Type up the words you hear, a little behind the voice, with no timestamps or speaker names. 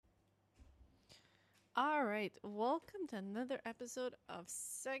All right, welcome to another episode of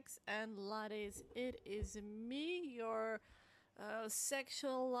Sex and Lattes. It is me, your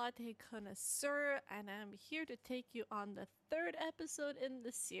sexual latte connoisseur, and I'm here to take you on the third episode in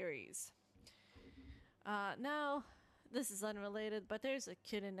the series. Now, this is unrelated, but there's a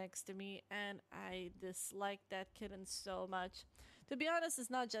kitten next to me, and I dislike that kitten so much. To be honest, it's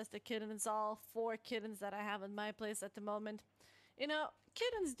not just a kitten, it's all four kittens that I have in my place at the moment. You know,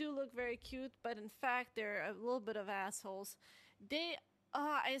 kittens do look very cute, but in fact, they're a little bit of assholes. They,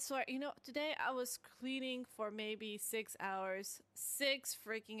 I swear, today I was cleaning for maybe 6 hours. 6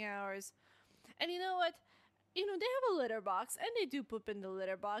 freaking hours. And you know what? They have a litter box and they do poop in the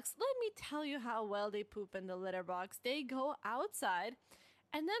litter box. Let me tell you how well they poop in the litter box. They go outside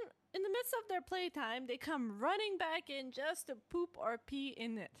and then in the midst of their playtime, they come running back in just to poop or pee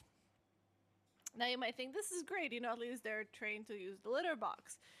in it. Now you might think this is great, at least they're trained to use the litter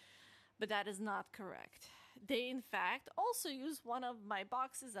box. But that is not correct. They, in fact, also use one of my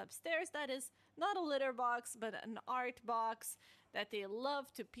boxes upstairs that is not a litter box, but an art box that they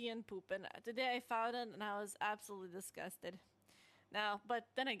love to pee and poop in. Today I found it and I was absolutely disgusted. Now, but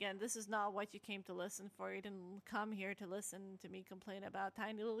then again, this is not what you came to listen for. You didn't come here to listen to me complain about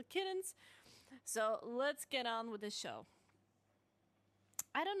tiny little kittens. So let's get on with the show.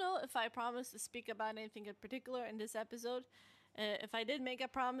 I don't know if I promised to speak about anything in particular in this episode. If I did make a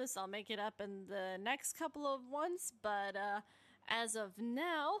promise, I'll make it up in the next couple of ones. But as of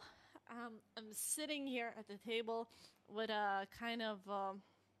now, I'm sitting here at the table with a kind of,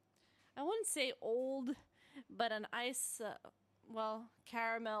 I wouldn't say old, but an ice,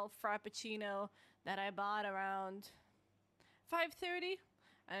 caramel frappuccino that I bought around 5:30,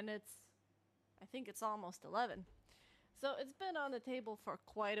 and I think it's almost 11. So it's been on the table for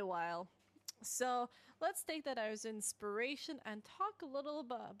quite a while. So let's take that as inspiration and talk a little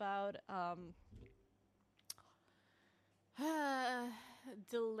bit about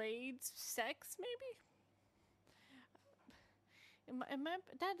delayed sex, maybe?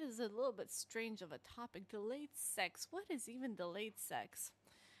 That is a little bit strange of a topic. Delayed sex. What is even delayed sex?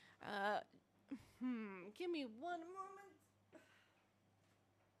 Uh, Give me one moment.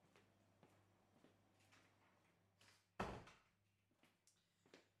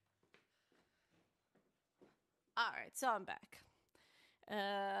 All right, so I'm back.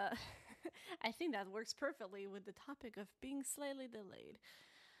 Uh, I think that works perfectly with the topic of being slightly delayed.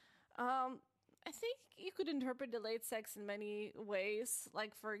 Um, I think you could interpret delayed sex in many ways.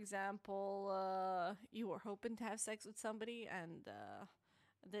 Like, for example, you were hoping to have sex with somebody and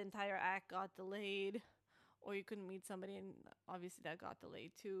the entire act got delayed, or you couldn't meet somebody and obviously that got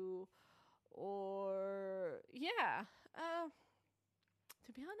delayed too. Or, yeah.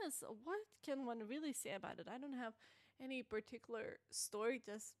 To be honest, what can one really say about it? I don't have any particular story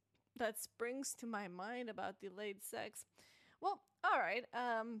just that springs to my mind about delayed sex. Well, all right.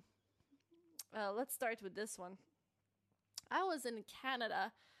 Let's start with this one. I was in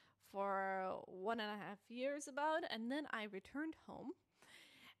Canada for 1.5 years about, and then I returned home.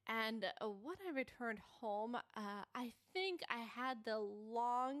 And when I returned home, I think I had the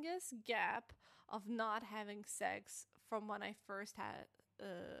longest gap of not having sex from when I first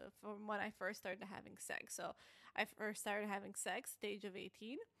started having sex. So I first started having sex at the age of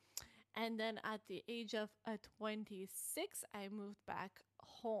 18. And then at the age of 26, I moved back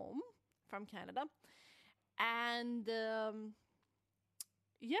home from Canada. And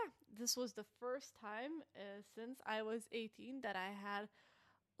yeah, this was the first time since I was 18 that I had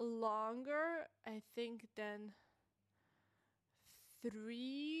longer, I think, than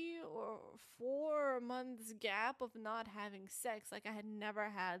 3 or 4 months gap of not having sex. Like I had never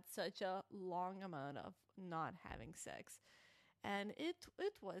had such a long amount of not having sex. And it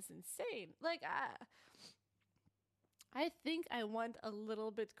was insane. Like I think I went a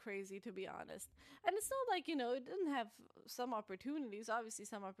little bit crazy, to be honest. And it's not like, it didn't have some opportunities. Obviously,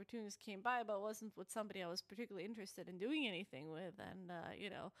 some opportunities came by, but it wasn't with somebody I was particularly interested in doing anything with. And,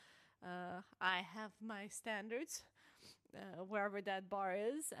 I have my standards, wherever that bar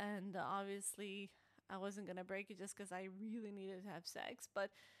is. And obviously, I wasn't going to break it just because I really needed to have sex.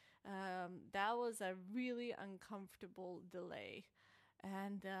 But that was a really uncomfortable delay.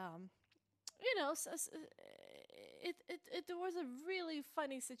 And, it was a really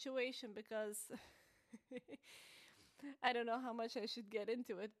funny situation because I don't know how much I should get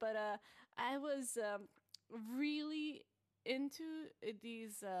into it, but I was really into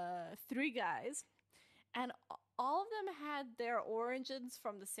these three guys, and all of them had their origins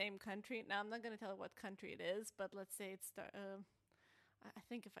from the same country. Now I'm not going to tell you what country it is, but let's say it's I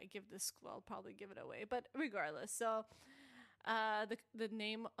think if I give this clue, I'll probably give it away. But regardless, so The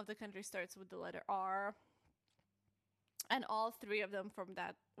name of the country starts with the letter R, and all three of them from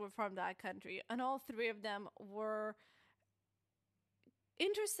that were from that country, and all three of them were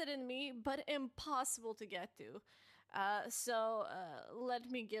interested in me, but impossible to get to. Let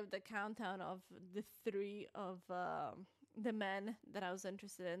me give the countdown of the three of the men that I was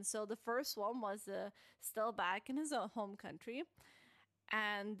interested in. So the first one was still back in his home country,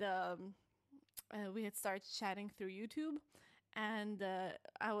 and we had started chatting through YouTube. And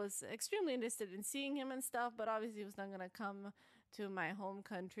I was extremely interested in seeing him and stuff, but obviously he was not gonna come to my home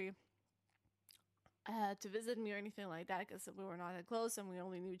country to visit me or anything like that, because we were not that close and we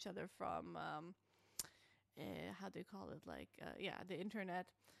only knew each other from how do you call it, like the internet.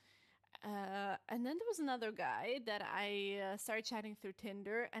 And then there was another guy that I started chatting through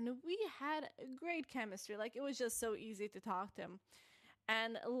Tinder, and we had great chemistry. Like, it was just so easy to talk to him.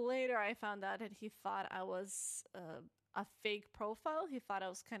 And later I found out that he thought I was a fake profile. He thought I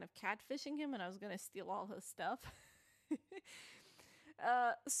was kind of catfishing him and I was going to steal all his stuff.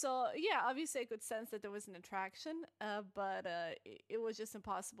 So yeah, obviously I could sense that there was an attraction, but it was just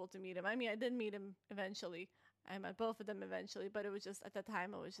impossible to meet him. I mean, I did meet him eventually. I met both of them eventually, but it was just, at the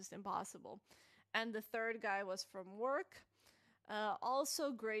time, it was just impossible. And the third guy was from work.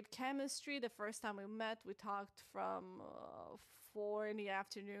 Also great chemistry. The first time we met, we talked from 4 in the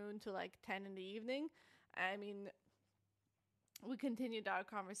afternoon to like 10 in the evening. I mean, we continued our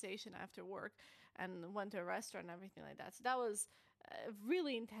conversation after work and went to a restaurant and everything like that. So that was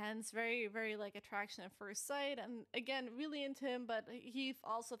really intense, very, very like attraction at first sight. And again, really into him, but he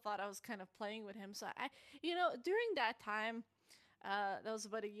also thought I was kind of playing with him. So during that time, that was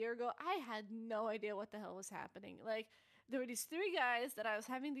about a year ago, I had no idea what the hell was happening. Like, there were these three guys that I was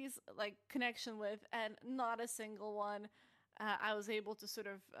having these like connection with, and not a single one I was able to sort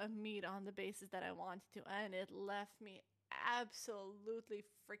of meet on the basis that I wanted to, and it left me absolutely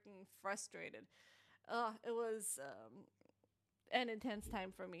freaking frustrated. It was an intense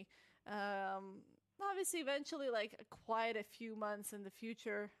time for me. Obviously, eventually, like quite a few months in the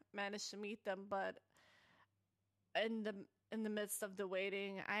future, managed to meet them, but in the midst of the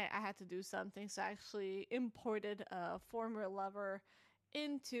waiting, I had to do something. So I actually imported a former lover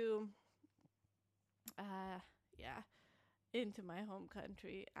into, into my home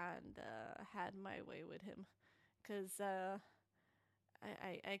country, and had my way with him, because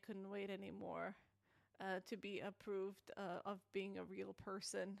I couldn't wait anymore to be approved of being a real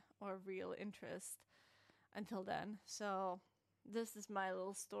person or real interest until then. So this is my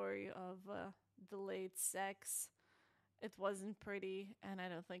little story of delayed sex. It wasn't pretty, and I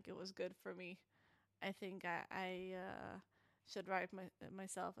don't think it was good for me. I think I should write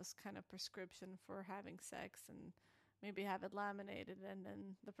myself as kind of prescription for having sex, and maybe have it laminated, and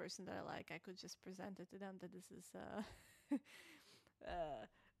then the person that I like, I could just present it to them that this is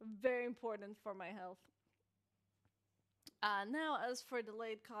very important for my health. Now, as for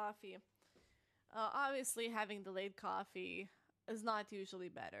delayed coffee, obviously having delayed coffee is not usually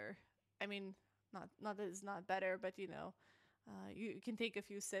better. I mean, not that it's not better, but you can take a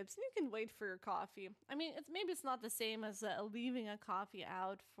few sips and you can wait for your coffee. I mean, maybe it's not the same as leaving a coffee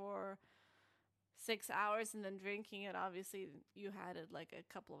out for 6 hours and then drinking it. Obviously, you had it like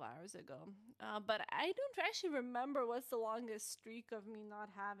a couple of hours ago. But I don't actually remember what's the longest streak of me not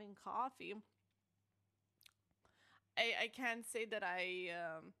having coffee. I can't say that I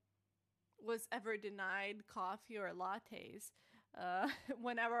was ever denied coffee or lattes.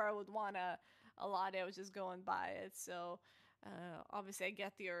 Whenever I would want a latte, I would just go and buy it. So obviously, I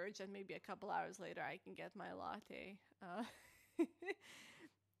get the urge, and maybe a couple hours later, I can get my latte.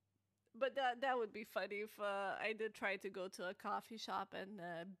 But that would be funny if I did try to go to a coffee shop and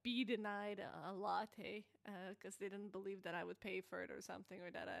be denied a latte because they didn't believe that I would pay for it or something,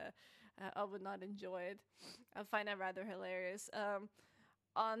 or that I would not enjoy it. I find that rather hilarious.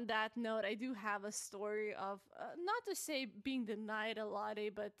 On that note, I do have a story of, not to say being denied a latte,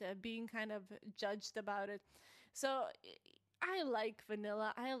 but being kind of judged about it. So I like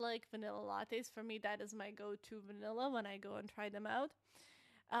vanilla. I like vanilla lattes. For me, that is my go-to vanilla when I go and try them out.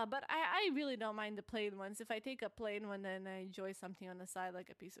 But I really don't mind the plain ones. If I take a plain one, then I enjoy something on the side, like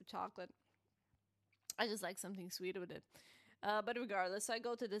a piece of chocolate. I just like something sweet with it. But regardless, I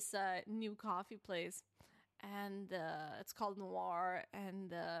go to this new coffee place, and it's called Noir.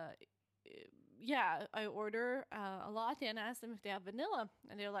 And yeah, I order a latte and ask them if they have vanilla.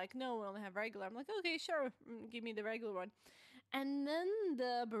 And they're like, no, we only have regular. I'm like, okay, sure, give me the regular one. And then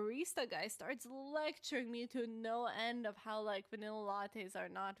the barista guy starts lecturing me to no end of how like vanilla lattes are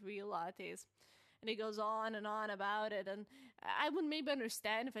not real lattes. And he goes on about it. And I would maybe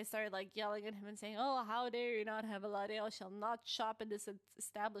understand if I started like yelling at him and saying, "Oh, how dare you not have a latte? I shall not shop at this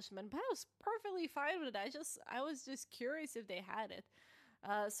establishment." But I was perfectly fine with it. I was just curious if they had it.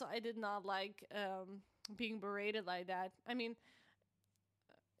 So I did not like being berated like that. I mean,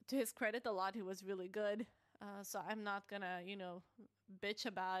 to his credit, the latte was really good. So I'm not gonna, bitch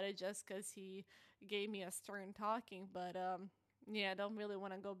about it just because he gave me a stern talking. But yeah, I don't really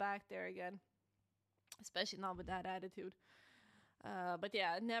want to go back there again, especially not with that attitude. But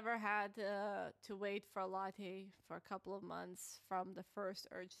yeah, never had to wait for a latte for a couple of months from the first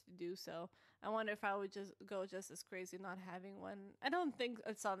urge to do so. I wonder if I would just go just as crazy not having one. I don't think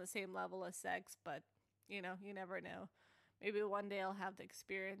it's on the same level as sex, but you never know. Maybe one day I'll have the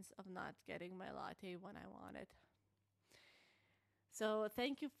experience of not getting my latte when I want it. So,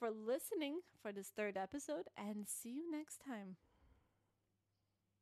 thank you for listening for this third episode and see you next time.